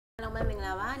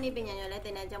Lava, nipping and your letter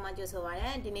and Jamajo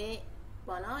Sovara, Dine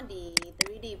Bono, the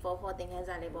 3D 4 thing has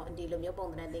a label, the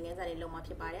Lumio and thing as a little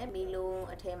mapipare, Milo,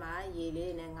 a tema,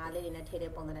 Yelin and Galley in a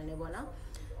telephone and Lebona.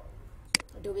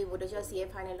 Do we put a shot see a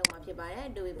final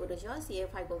mapipare? Do we put a shot see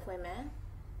if I go for a man?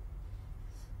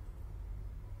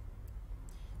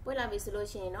 Well, I was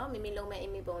solution, no, Mimilo may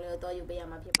imi pongo, though you be a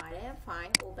mapipare,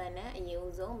 fine, open it, and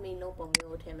use Milo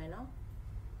pongo temeno.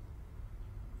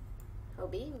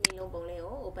 Hobby, Milo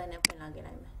Boleo, open up and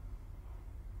again.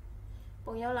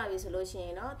 Ponyola is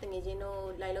solution, no,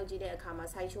 Tangino, Lilo Gide, Kama,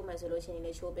 Sideshow, my solution in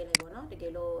the show Belagono, the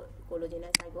Gelo,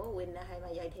 Cologena Cygo, when I have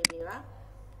a Yatebera.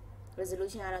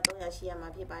 Resolution Aratoya Shia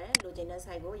Mapipare, Logena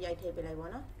Cygo,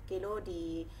 Yatebelagona, Kilo,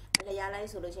 the Layala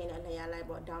solution and Layala,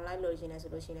 downline Logena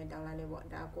solution and downline what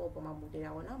Darko Poma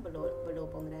Budirana, below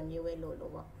Pomam, you will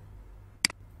lower.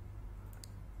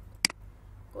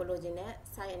 Cologena,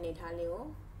 Cyan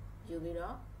Italio.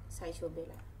 Jubilo, Sideshow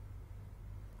Bella.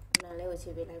 Maleo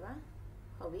Chivileva,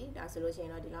 Hobby, that's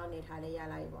solution of the long Italia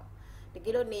Livo. The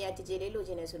Gilo near Tijili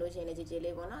Lugina solution is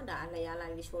Jilivona, the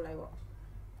Alayala show livo.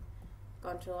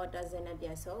 Control doesn't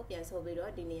appear so, Piaso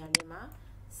Vilo, Dinia Lima,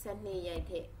 Sydney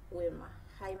Yate, Wilma,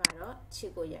 Haimaro,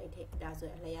 Chico Yate, that's a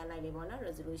Layala Livona,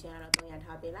 resolution of Toya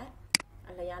Tabila,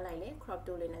 Alayala, crop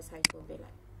tool in a Sideshow Bella.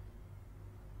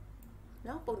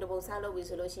 No, portable salo with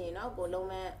solution, no, go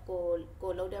load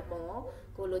up on,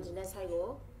 go load in a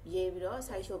cycle, Yeviro,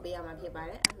 Sideshow Bayama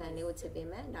Pibare, and then they would say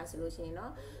payment, that solution,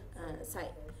 no, side.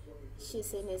 She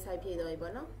said, Miss I paid the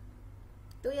Ibono.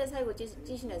 2 years I would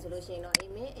teaching a solution, no,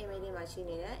 a machine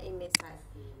in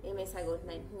a miss I got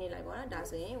 19 like one,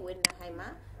 that's it, when the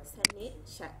Haima, Sandy,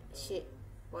 shit,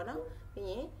 Bono,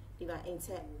 being.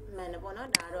 Insect man upon a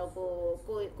go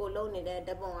loan in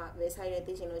the Bona, beside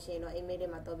teaching ocean or a made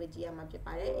him a tobigia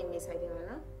mapipare, a miss I don't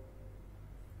know.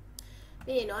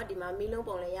 Being not the Mamilo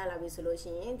Bonayala with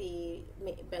solution, the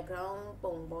background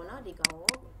Bonbona, the Gao,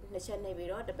 the Shan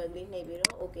Naviro, the Bagli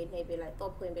Naviro, okay, Navy like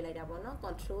top point like Dabona,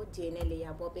 control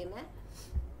Genelia Bobby man.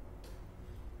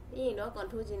 You know,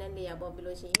 control Genelia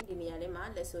Bobiloshin, the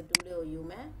Nialema, let's do you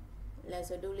man. Let's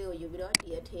do Leo Ubiro,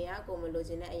 dear Tea,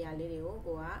 Comologina, Ayalio,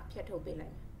 Goa, Piatopila.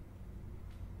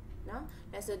 No,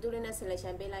 let's do in a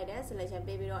selection be like that, selection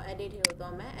baby or edit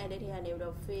Hiodoma, edit here name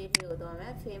of Fate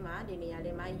Hiodoma, Fema, the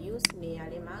Nialema, use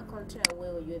Nialema, contract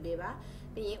will you be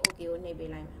being okay or Navy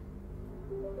Lima.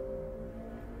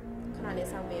 Can I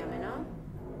listen me a no?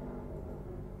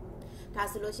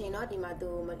 That's solution not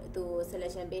to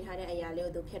selection be had a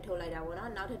Ayalio to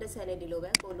Piatola, now to the Sally de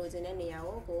Lobe, go Lozina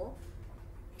Niao, go.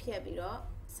 Piabiro,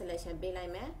 selection be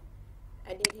like me.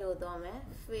 Edit Hiodome,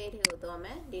 Fate Hiodome,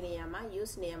 Diniama,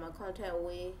 use Niama, contract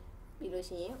away,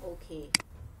 Biloshin, okay.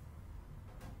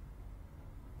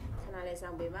 Can I let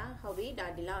some baby? Hobby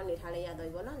that the loud Italia, the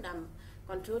Bonam,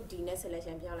 control dinner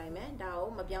selection, Pialime,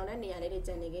 Dao, Mapiana, Niality,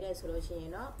 and negative solution,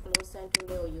 you know, close to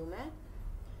Leo Yume,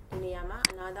 Diniama,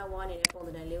 another one in a form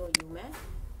of the Leo Yume.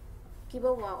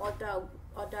 People want Otta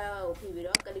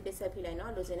Pibiro, Kalita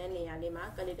Sepilano, Losing and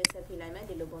Nialima, Kalita Sepilima,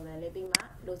 the Lobona Lebima,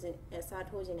 Losing a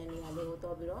Sartogen and Nialeo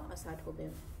Tobiro, a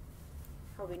Sartobim.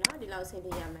 How we know the Laos in the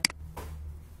Yaman.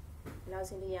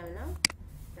 Laos in the Yamano,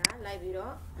 that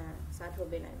Libiro,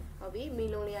 Sartobilam. Hobby,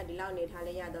 Milonia, the Lawn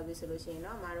Italia, the solution, no,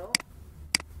 Maro.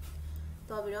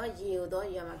 Tobiro, ye, do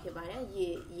Yamakibana,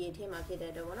 ye, Tima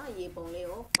Pidadona, ye,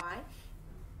 Bonleo, 5.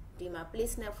 Dima,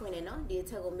 please never win, no, the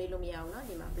Tago Milumiana,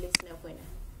 Dima, please never win.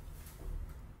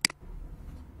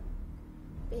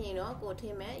 You know, go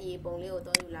to me, ye bonly or do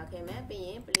you like him,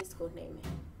 being police code name.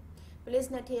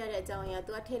 Police not here at Zonia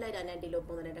to a tailor than a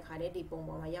dilopon at the Haredi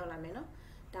Bombo, my Yalameno.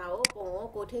 Tao, Bongo,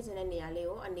 go taking a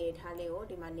Nialeo, and the Italio,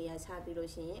 the Mania's happy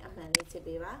Lucy, and Manlete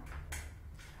Beva.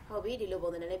 Hobby, the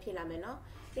Lobo and the Pilameno.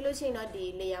 The Lucy not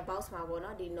the Lea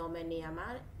Bausma, the Norman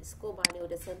Niama, Scobalio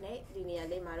the Senate, the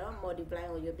Niale Maro, multiplying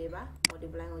or your beba,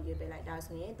 multiplying or your be like that's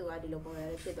me to add the Lobo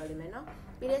and the Pilameno.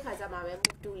 Pide Casama,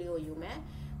 move to Leo, you may.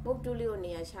 Move to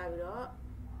Leonia Shaviro.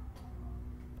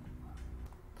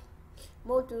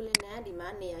 Move to Lena, the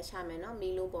man near Shamano,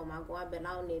 Milo Bomagua,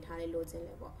 Belau, Natali Lots in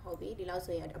the hobby, the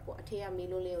Lauso at a Potea,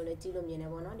 Milo Leo, the Tilo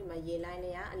Minevono, the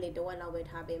Mayelanea, a little one of it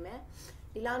Habeme,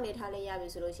 the Lao Natalia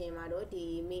Visoloche Maro, the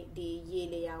Yelea, the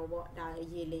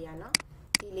Yeleano,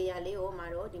 the Lea Leo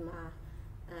Maro, the Ma.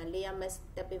 Lea Mess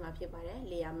the Pima Pipare,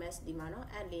 Lea Mess di Mano,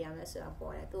 and Lea Mess of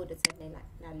to the second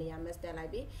line. Lea Mess the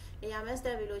Libi, Lea Mess the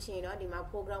Vilocino, the Ma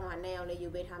program one nail you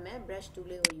bet hame, brush to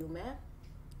Leo you may.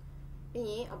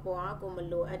 Being a boa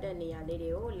gomalo at the Nia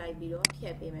Leo, like below,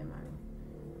 happy memano.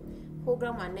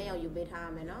 Program one nail you bet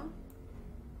hame, no?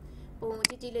 Bon,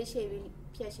 Titile shave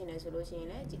Piachin as solution,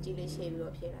 Titile shave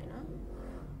your piano.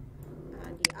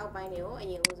 And the အောက်ပိုင်းတွေကိုအ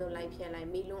ရင်ဦးဆုံးလိုက်ဖြတ်လိုက်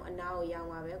မီလုံးအနားကိုရောက်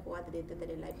သွားပဲကိုကတည်းတ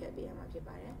ည်းလိုက်ဖြတ်ပေးရမှာဖြစ်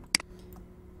ပါတယ်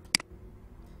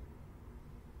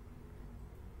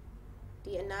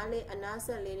ဒီအနားဆ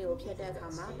က်လေးတွေကိုဖြတ်တဲ့အခါ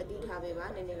မှာပတိထားပေးပါ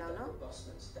နည်းနည်းလောက်နော်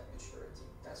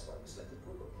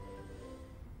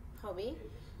ဟုတ်ပြီ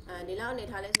ဒီလောက်နေ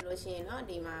ထားလဲဆိုလို့ရှိရင်เนาะ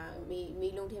ဒီမှာမီ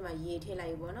လုံးထဲမှာရေထည့်လို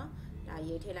က်ပြီပေါ့နော်ဒါ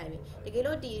ရေထည့်လိုက်ပြီတကယ်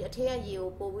လို့ဒီအထက်ကရေကို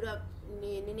ပို့ပြီးတော့န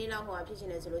ည်းလောက်ဟိုဖြစ်ရှင်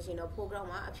နေဆိုလို့ရှိရင်တော့ foreground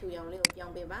မှာအဖြူရောင်လေးကိုပြော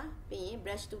င်းပေးပါပြီးရင်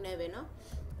brush tool နဲ့ပဲเนาะ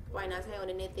pointer ဆိုင်ကို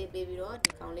နည်းနည်းသေးပေးပြီးတော့ဒီ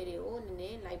ကောင်လေးတွေကိုနည်းန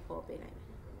ည်းလိုက်ဖော်ပေးလိုက်မယ်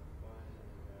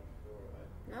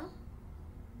เนาะ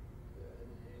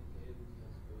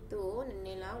သူ့ကိုနည်းန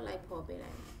ည်းလောက်လိုက်ဖော်ပေး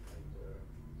လိုက်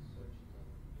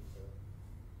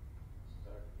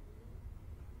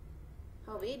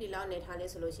ဟုတ်ပြီဒီလောက်နေထား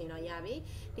လေးဆိုလို့ရှိရင်တော့ရပြီ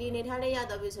ဒီနေထားလေးရ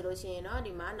တော့ပြီဆိုလို့ရှိရင်တော့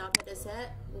ဒီမှာနောက်ထပ်တစ်ဆက်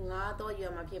9တော့ယူ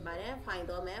မှာဖြစ်ပါတယ် file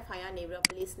တော့မယ် file ကနေပြီးတော့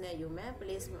place နဲ့ယူမယ်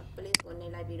place ကိုနေ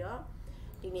လိုက်ပြီးတော့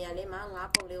ဒီနေရာလေးမှာ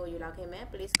9ပုံလေးကိုယူလာခဲ့မယ်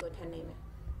place ကိုထပ်နေမယ်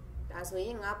ဒါဆိုရ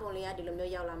င်9ပုံလေးကဒီလို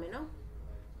မျိုးရောက်လာမယ်နော်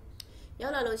ရော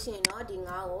က်လာလို့ရှိရင်တော့ဒီ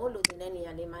9ကိုလိုချင်တဲ့နေ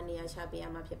ရာလေးမှာနေရာချပေးရ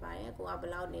မှာဖြစ်ပါတယ်ကိုကဘ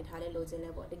ယ်လောက်နေထားလဲလိုချင်လဲ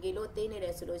ပေါ့တကယ်လို့သေးနေတ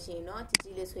ယ်ဆိုလို့ရှိရင်တော့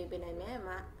ကြီးလေးဆွေးပေးနိုင်မယ်အမ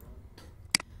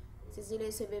စီစီ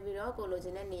လေးဆွေးပေးပြီးတော့ကိုလိုချ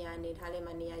င်တဲ့နေရာနေထားလေး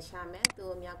မှာနေရာချမယ်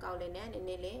သူ့အများကောက်လေးနဲ့နည်းန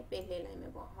ည်းလေးပေးလှည့်လိုက်မ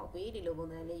ယ်ပေါ့ဟုတ်ပြီဒီလိုပုံ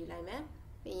စံလေးယူလိုက်မယ်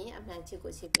ပြီးရင်အမှန်ချစ်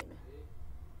ကိုချစ်ပေးမယ်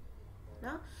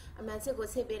နော်အမှန်ချစ်ကို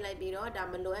ချစ်ပေးလိုက်ပြီးတော့ဒါ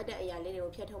မလိုအပ်တဲ့အရာလေးတွေ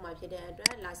ကိုဖျက်ထုတ်မှဖြစ်တဲ့အတွ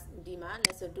က်ဒီမှာ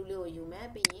lesson 2လေးကိုယူမယ်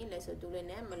ပြီးရင် lesson 2လေး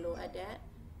နဲ့မလိုအပ်တဲ့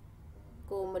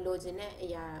ကိုမလိုချင်တဲ့အ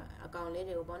ရာအကောင်လေး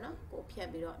တွေကိုပေါ့နော်ကိုဖြတ်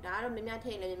ပြီးတော့ဒါကတော့မြထ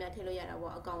ည့်လို့ရတာ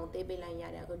ပေါ့အကောင်ကိုသေးပေးလိုက်ရ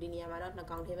တယ်အခုဒီနေရာမှာတော့2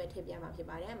ကောင်ထဲပဲထည့်ပြမှာဖြစ်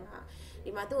ပါတယ်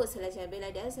ဒီမှာသူ့ကို selection ပေးလို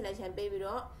က်တယ် selection ပေးပြီး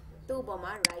တော့သူ့အပေါ်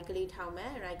မှာ right click ထောက်မ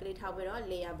ယ် right click ထောက်ပြီးတော့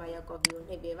layer by copy ကို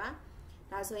နှိပ်ပေးပါ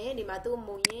ဒါဆိုရင်ဒီမှာသူ့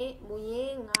မူရင်း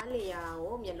9 layer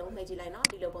ကိုမျက်လုံးနှိပ်ကြည့်လိုက်နော်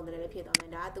ဒီလိုပုံစံလေးဖြစ်သွားမ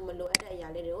ယ်ဒါကသူမလိုအပ်တဲ့အရာ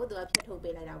လေးတွေကိုသူကဖြတ်ထုတ်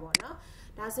ပေးလိုက်တာပေါ့နော်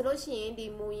ဒါဆိုလို့ရှိရင်ဒီ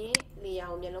မူရင်း layer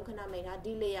ကိုမျက်လုံးခဏမိတ်ထား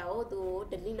ဒီ layer ကိုသူ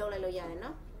delete လုပ်လိုက်လို့ရတယ်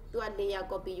နော်သူက layer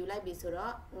copy ယူလိုက်ပြီဆို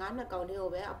တော့9ကောင်လေးကို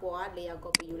ပဲအပေါ်က layer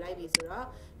copy ယူလိုက်ပြီဆိုတော့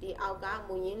ဒီအောက်က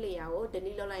မူရင်း layer ကို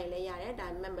delete လုပ်လိုက်ရင်လည်းရတယ်ဒါ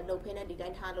ပေမဲ့မလုပ်ဖ ೇನೆ ဒီတို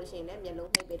င်းထားလို့ရှိရင်လည်းမျက်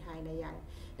လုံးနှိပ်ပေးထားရင်လည်းရတယ်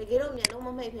တကယ်လို့မျက်လုံးမ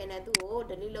နှိပ်ဖ ೇನೆ သူ့ကို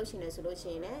delete လုပ်ရှင်တယ်ဆိုလို့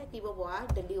ရှိရင်လည်းဒီဘက်ပေါ်က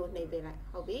delete ကိုနှိပ်ပေးလိုက်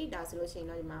ဟုတ်ပြီဒါဆိုလို့ရှိရင်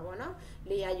တော့ဒီမှာပေါ့နော်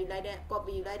layer ယူလိုက်တဲ့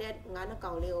copy ယူလိုက်တဲ့9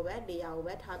ကောင်လေးကိုပဲ layer ကို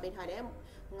ပဲထားပေးထားတယ်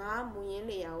9မူရင်း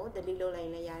layer ကို delete လုပ်လိုက်ရ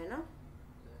င်လည်းရတယ်နော်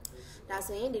ဒါ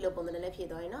ဆိုရင်ဒီလိုပုံစံနဲ့ဖြည့်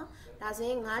သွားရင်နော်ဒါဆို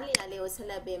ရင်9 layer လေးကိုဆက်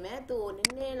လက်ပေးမယ်သူ့ကိုန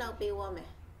ည်းနည်းလောက်ပေးဝမယ်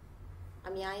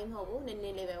အများကြီးမဟုတ်ဘူးနည်းန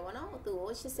ည်းလေးပဲပေါ့နော်သူ့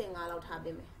ကို85လောက်ထား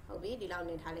ပေးမယ်ဟုတ်ပြီဒီလောက်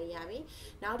နေထားလဲရပြီ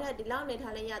နောက်ထပ်ဒီလောက်နေ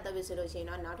ထားလဲရတော့ပြီဆိုလို့ရှိရင်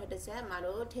တော့နောက်ထပ်တစ်ဆက်မ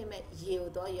တို့ထည့်မဲ့ရေကို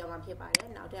တော့ရမှာဖြစ်ပါတယ်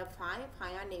နောက်ထပ် file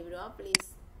ကနေပြီးတော့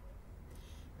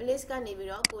please ကနေပြီး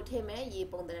တော့ကိုထည့်မဲ့ရေ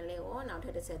ပုံစံလေးကိုနောက်ထ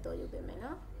ပ်တစ်ဆက်တော့ယူပေးမယ်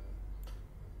နော်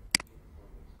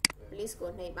please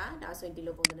ကိုနှိပ်ပါဒါဆိုရင်ဒီ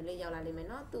လိုပုံစံလေးရောက်လာလိမ့်မယ်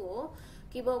နော်သူ့ကို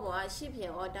keyboard ပေါ်ကရှစ်ဖြ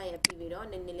င် order ရပြီးပြီးတော့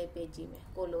နည်းနည်းလေးပေးကြည့်မယ်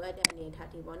ကိုလိုအပ်တဲ့အနေအထား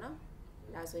ဒီပေါ့နော်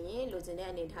ဒါဆိုရင်လိုချင်တဲ့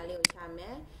အနေအထားလေးကိုချမ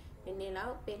ယ်နည်းနည်းလော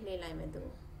က်ပေးလှည့်လိုက်မယ်သူ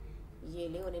ရေ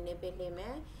လေးကိုနည်းနည်းပေးလှည့်မ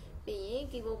ယ်ပြီးရင်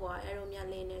keyboard ပေါ်က arrow များ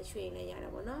လေးနဲ့ရွှေ့လိုက်ရတာ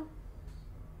ပေါ့နော်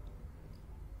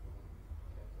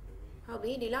ဟုတ်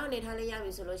ပြီဒီလောက်အနေထားလေးရ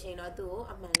ပြီဆိုလို့ရှိရင်တော့သူ့ကို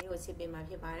အမှန်လေးကိုစစ်ပေးမှာ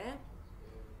ဖြစ်ပါတယ်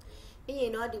ပြီးရ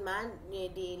င်တော့ဒီမှာ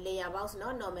ဒီ layer box เนา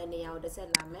ะ normal နေရာကိုတစ်ဆက်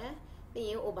လာမယ်ပြီး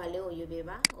ရင် overlay ကိုရွေးပေး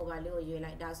ပါ overlay ကိုရွေး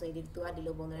လိုက်ဒါဆိုရင်သူကဒီ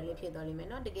လိုပုံစံလေးဖြစ်သွားလိမ့်မယ်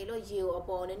เนาะတကယ်လို့ရေကိုအ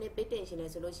ပေါ်နည်းနည်းပိတ်တင်ရှင်နေ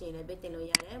ဆိုလို့ရှိရင်လည်းပိတ်တင်လို့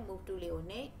ရတယ် move to လေးကို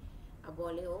နှိပ်အ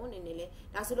ပေါ်လေးကိုနည်းနည်းလေး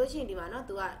ဒါဆိုလို့ရှိရင်ဒီမှာเนาะ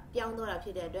သူကပြောင်းသွားတာဖြ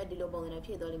စ်တဲ့အတွက်ဒီလိုပုံစံနဲ့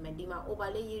ဖြစ်သွားလိမ့်မယ်ဒီမှာ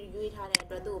overlay ရွေးထားတဲ့အ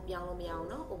တွက်သူ့ကိုပြောင်းလို့မရအောင်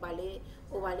เนาะ overlay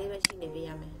ပဲရှိနေပေးရ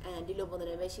မယ်ဒီလိုပုံစံ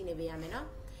နဲ့ပဲရှိနေပေးရမယ်เนาะ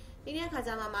ဒီနေ့ခါ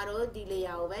ကျမှမတို့ဒီ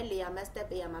layer ကိုပဲ layer mask တက်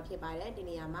ပေးရမှာဖြစ်ပါတယ်ဒီ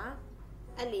နေရာမှာ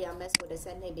layer mask ကိုတစ်ဆ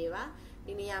က်နှိပ်ပေးပါ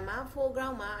ဒီနေရာမှာ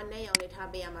foreground မှာအနက်ရောင်လေးထား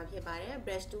ပေးရမှာဖြစ်ပါတယ်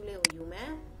brush tool လေးကိုယူမ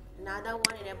ယ် another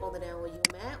one နေတဲ့ပုံစံကိုယူ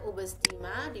မယ် opacity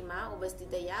မှာဒီမှာ opacity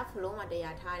 100 flow မှာ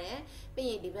100ထားတယ်ပြီး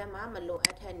ရင်ဒီဘက်မှာမလိုအ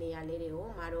ပ်တဲ့နေရာလေးတွေကို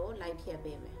မတို့လိုက်ဖြတ်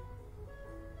ပေးမယ်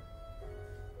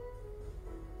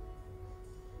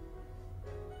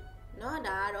เนาะ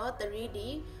ဒါကတော့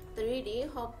 3D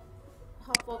hop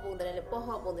ပုံစံလေးပေါ့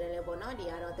hop ပုံစံလေးပေါ့เนาะဒီ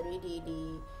ကတော့ 3D ဒီ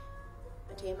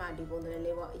အထဲမှာဒီပုံစံ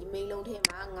လေးပေါ့မိန်လုံးထဲ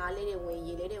မှာငါးလေးတွေဝင်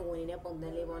ရေလေးတွေဝင်နေတဲ့ပုံစံ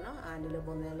လေးပေါ့နော်ဒီလို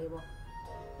ပုံစံလေးပေါ့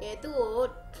သူ့ကို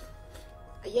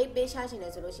အရေးပေးချရှင်တ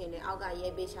ယ်ဆိုလို့ရှိရင်လည်းအောက်ကအ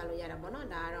ရေးပေးချလို့ရတာပေါ့နော်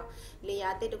ဒါကတော့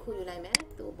layer တစ်တစ်ခုယူလိုက်မယ်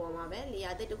သူ့အပေါ်မှာပဲ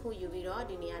layer တစ်တစ်ခုယူပြီးတော့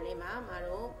ဒီနေရာလေးမှာမ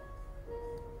တို့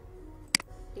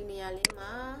ဒီနေရာလေးမှာ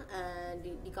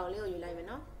ဒီကောင်လေးကိုယူလိုက်မယ်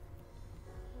နော်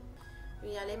ဒီ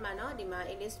နေရာလေးမှာနော်ဒီမှာ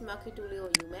ellipse marquee tool လေး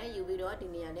ကိုယူမယ်ယူပြီးတော့ဒီ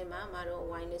နေရာလေးမှာမတို့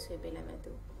wine လေးဆွဲပေးလိုက်မယ်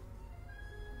သူ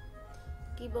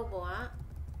keyboard ပေါ်က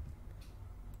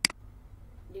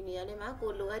ဒီနေရာလေးမှာ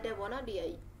ကိုလိုအပ်တဲ့ပေါ့နော်ဒီ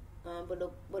ဘ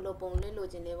လိုပုံလေးလို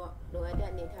ချင်လေးပေါ့လိုအပ်တဲ့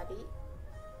အနေထားဒီ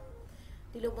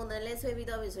ဒီလိုပုံစံလေးဆွဲပြီး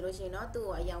တော့ပြီဆိုလို့ရှိရင်တော့သူ့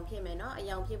ကိုအယောင်ဖြစ်မယ်เนาะအ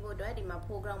ယောင်ဖြစ်ဖို့အတွက်ဒီမှာ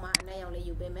foreground မှာအနက်ရောင်လေး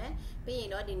ယူပေးမယ်ပြီးရင်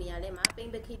တော့ဒီနေရာလေးမှာ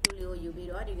paint bucket tool လေးကိုယူပြီး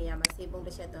တော့ဒီနေရာမှာဆေးပုံတ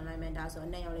စ်ချက်သွင်းလိုက်မယ်ဒါဆို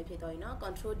အနက်ရောင်လေးဖြစ်တော့ရင်เนาะ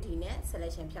control D နဲ့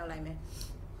selection ဖြောက်လိုက်မယ်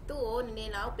သူ့ကိုနည်းန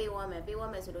ည်းလောက်ပေးဝမ်းမယ်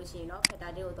ဆိုလို့ရှိရင်တော့ဖက်တာ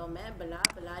လေးကိုတော့မယ်ဗလာ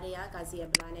တွေကဂါစီယာ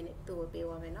ဗလာနဲ့သူ့ကိုပေး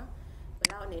ဝမ်းမယ်เนาะဗ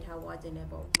လာအနေထားဝါခြင်းတဲ့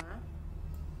ပုံမှာ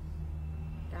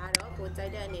ဒါတော့ကိုကြို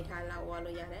က်တဲ့အနေထားလောက်ဝါ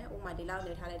လို့ရတယ်ဥမာဒီလောက်အ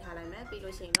နေထားလေးထားလိုက်မယ်ပြီး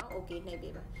လို့ရှိရင်တော့ okay နှိပ်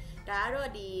ပေးပါဒါကတော့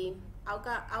ဒီအောက်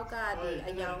ကဒီ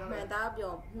အယောင်မှန်သား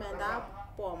ပေါ်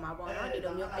မှာပေါ့နော်ဒီ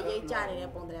လိုမျိုးအရေးကြနေ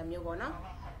တဲ့ပုံစံမျိုးပေါ့နော်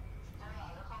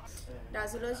ဒါ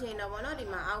ဆိုလို့ရှိရင်တော့ပေါ့နော်ဒီ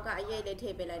မှာအောက်ကအရေးလေးထ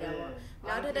ည့်ပေးလိုက်တာပေါ့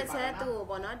နောက်တစ်ချက်သူ့ကို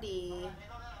ပေါ့နော်ဒီ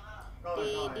လေ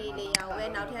ယာဉ်ပဲ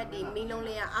နောက်ထပ်ဒီမီးလုံး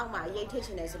လေးကအောက်မှာအရေးထည့်ချ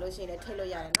င်တယ်ဆိုလို့ရှိရင်လည်းထည့်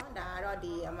လို့ရတယ်နော်ဒါကတော့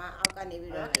ဒီအမအောက်ကနေ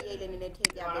ပြီးတော့အရေးလေးနည်းနည်းထ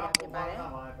ည့်ပြပေးတာဖြစ်ပါတယ်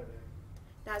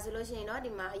ဒါဆိုလို့ရှိရင်တော့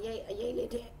ဒီမှာအရေးလေး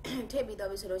ထည့်ပြီးတော့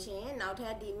ပြီဆိုလို့ရှိရင်နောက်ထ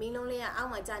ပ်ဒီမီးလုံးလေးကအော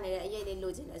က်မှာကျနေတဲ့အရေးလေး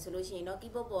လိုချင်တယ်ဆိုလို့ရှိရင်တော့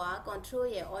keyboard ပေါ်က control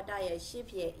ရဲ့ order ရဲ့ shift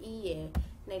ရဲ့ e ရဲ့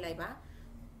နှိပ်လိုက်ပါ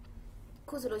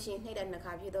ခုဆိုလို့ရှိရင်နှိပ်တဲ့နှစ်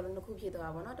ခါဖြစ်တော့နှစ်ခုဖြစ်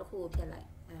သွားပါဘောเนาะတစ်ခုကိုဖြတ်လိုက်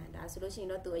ဒါဆိုလို့ရှိရင်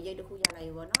တော့သူအရေးတစ်ခုရလိုက်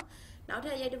ပြီပေါ့เนาะနောက်ထ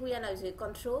ပ်အရေးတစ်ခုရလိုက်ဆိုရင်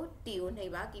control t ကိုနှိ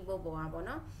ပ်ပါ keyboard ပေါ်ကပေါ့เ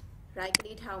นาะ right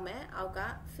click ထောက်မယ်အောက်က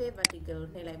fade vertical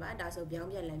နှိပ်လိုက်ပါဒါဆိုပြောင်း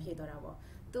ပြန်လည်ဖြစ်သွားတာပေါ့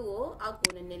သူ့ကိုအောက်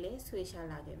ကိုနည်းနည်းလေးဆွဲချ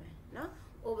လာခဲ့မယ်เนาะ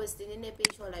overstay နည်းနည်း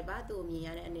ပေးချော့လိုက်ပါသူ့ကိုမြင်ရ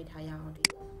တဲ့အနေထားရအောင်ဒီ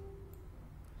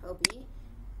ဟုတ်ပြီ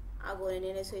အောက်ကိုနည်းန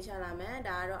ည်းလေးဆွဲချလာမယ်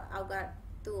ဒါကတော့အောက်က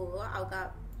သူ့ကိုအောက်က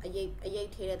အရေး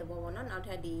ထေးတဲ့သဘောပေါ့နော်နောက်ထ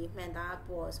ပ်ဒီမှန်သား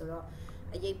ပေါ်ဆိုတော့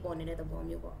အရေးပေါ်နေတဲ့သဘော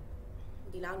မျိုးပေါ့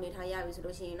ဒီလောက်နေထားရပြီဆို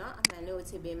လို့ရှိရင်တော့အမှန်လေးကို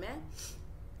ချစ်ပေးမယ်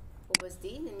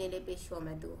overstay နည်းနည်းလေးပေးချော့မ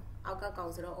ယ်သူအောက်ကကော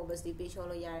င်ဆိုတော့ overstay ပေးချော့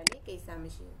လို့ရတယ်လေကိစ္စမ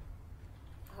ရှိ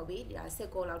ဘူးဟုတ်ပြီဒီကစစ်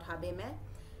ကိုလောက်ထားပေးမယ်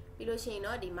ပြီးလို့ရှိရင်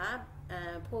တော့ဒီမှာ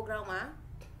foreground မှာ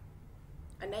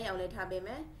အနက်ရောင်လေးထားပေးမ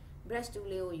ယ် brush tool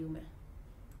လေးကိုယူမယ်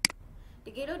တ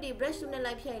ကယ်လို့ဒီ brush tool နဲ့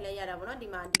လိုက်ဖြတ်ရင်လည်းရတာပေါ့နော်ဒီ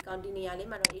မှာဒီကောင်ဒီနေရာလေး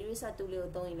မှာတော့ eraser tool လေး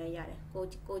ကိုသုံးရင်လည်းရတယ်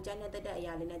ကိုကြိုက်တဲ့တက်တဲ့အ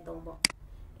ရာလေးနဲ့သုံးပေါ့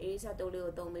eraser tool လေး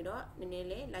ကိုသုံးပြီးတော့နည်းနည်း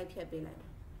လေးလိုက်ဖြတ်ပေးလိုက်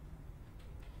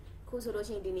ခုဆိုလို့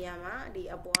ရှိရင်ဒီနေရာမှာဒီ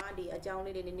အပေါ်ကဒီအကြောင်း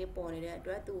လေးတွေနည်းနည်းပေါ်နေတဲ့အ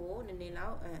တွက်သူ့ကိုနည်းနည်းလော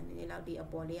က်ဒီအ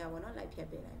ပေါ်လေးရပါတော့လိုက်ဖြတ်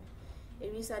ပေးလိုက်မယ်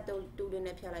eraser tool လေး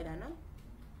နဲ့ဖြတ်လိုက်တာနော်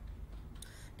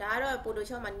ဒါကတော့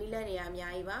Photoshop မှာနီးလန့်နေရအ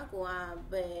များကြီးပါကိုက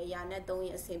ဘယ်အရာနဲ့သုံးရ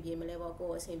င်အဆင်ပြေမလဲပေါ့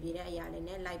ကိုအဆင်ပြေတဲ့အရာလေး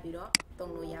နဲ့လိုက်ပြီးတော့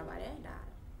သုံးလို့ရပါတယ်ဒါ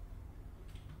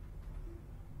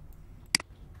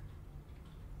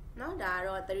နော်ဒါက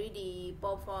တော့ 3D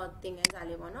pop for သင်ခန်းစာ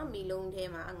လေးပေါ့နော်မီလုံးထဲ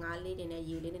မှာငါးလေးတွေနဲ့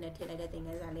ရေလေးတွေနဲ့ထည့်လိုက်တဲ့သင်ခ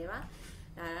န်းစာလေးပါ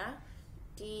ဒါ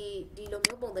ဒီလို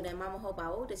မျိုးပုံစံနဲ့မှမဟုတ်ပါ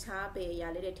ဘူးတခြားဘယ်အရာ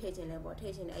လေးတွေထည့်ခြင်းလဲပေါ့ထ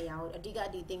ည့်ခြင်းတဲ့အရာကိုအဓိက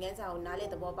ဒီသင်ခန်းစာကိုနားလေ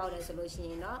သဘောပေါက်တယ်ဆိုလို့ရှိ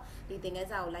ရင်တော့ဒီသင်ခန်း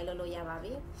စာကိုလိုက်လို့ရပါ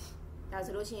ပြီဒါ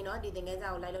ဆိုလို့ရှိရင်တော့ဒီသင်ခန်းစာ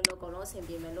ကိုလိုက်လို့အကုန်လုံးအဆင်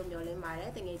ပြေမယ်လို့မျှော်လင့်ပါတ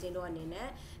ယ်တကယ်ချင်းတို့အနေနဲ့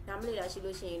နားမလည်တာရှိ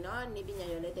လို့ရှိရင်တော့နေပညာ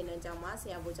ရွယ်လေးတင်တဲ့ကြောင်းမှာဆ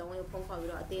ရာဘူကျောင်းဝင်းဖုန်းခေါ်ပြီး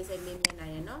တော့အသေးစိတ်မေးမြန်းနို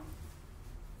င်ရနော်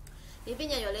နေပ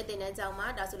ညာရွယ်လေးတင်တဲ့ကြောင်းမှာ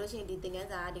ဒါဆိုလို့ရှိရင်ဒီသင်ခန်း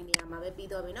စာကဒီနေရာမှာပဲပြီး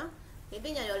တော့ပြီနော်နေပ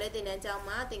ညာရွယ်လေးတင်တဲ့ကြောင်း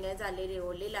မှာသင်ခန်းစာလေးတွေ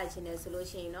ကိုလေ့လာခြင်းနဲ့ဆိုလို့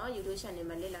ရှိရင်တော့ YouTube channel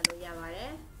မှာလေ့လာလို့ရပါတ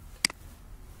ယ်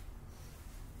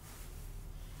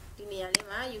ဒီနေရာလေး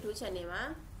မှာ YouTube channel မှာ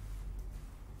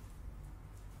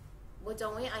ဘူကျော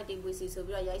င်းဝင်း I.T.V.C ဆို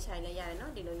ပြီးတော့ရိုက်ချိုင်လဲရတယ်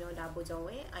နော်ဒီလိုမျိုးဒါဘူကျောင်းဝ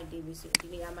င်း I.T.V.C ဒီ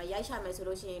နေရာမှာရိုက်ချိုင်မယ်ဆို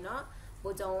လို့ရှိရင်တော့ဘူ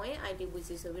ကျောင်းဝင်း I.T.V.C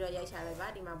ဆိုပြီးတော့ရိုက်ချိုင်လိုက်ပါ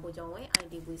ဒီမှာဘူကျောင်းဝင်း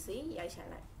I.T.V.C ရိုက်ချိုင်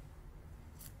လိုက်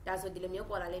ဒါဆိုဒီလိုမျိုး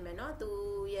ပေါ်လာလိမ့်မယ်နော်သူ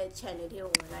ရဲ့ channel ထဲကို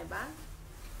ဝင်လိုက်ပါ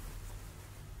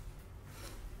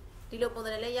ဒီလိုပုံစံ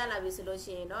လေးရလာပြီဆိုလို့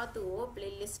ရှိရင်တော့သူ့ကို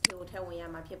playlist ထဲကိုထည့်ဝင်ရ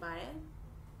မှာဖြစ်ပါတယ်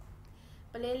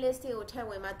playlist ကိုထည့်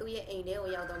ဝင်မှသူ့ရဲ့အိမ်ထဲကို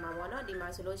ရောက်တော့မှာပေါ့နော်ဒီမှာ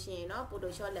ဆိုလို့ရှိရင်တော့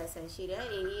Photoshop lesson ရှိတယ်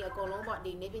အကုန်လုံးပေါ့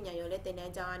ဒီနေပညာရောလေးသင်တ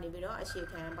န်းကျောင်းကနေပြီးတော့အရှိ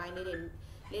ခံပိုင်းလေးတွေ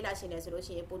လေ့လာရှင်တယ်ဆိုလို့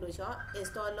ရှိရင် Photoshop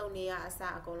install လုပ်နေရအစ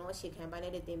အကုန်လုံးအရှိခံပိုင်း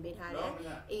လေးတွေသင်ပေးထားတယ်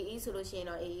AE ဆိုလို့ရှိရင်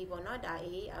တော့ AE ပေါ့နော်ဒါ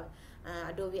AE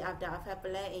Adobe After Effects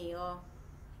plugin ရော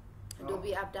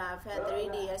Adobe After Effects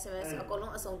 3D SMS အကုန်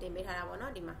လုံးအစုံတင်ပေးထားတာပေါ့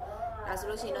နော်ဒီမှာဒါဆို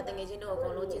လို့ရှိရင်တော့တကယ်ချင်းတို့အကု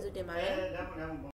န်လုံးကျေးဇူးတင်ပါတယ်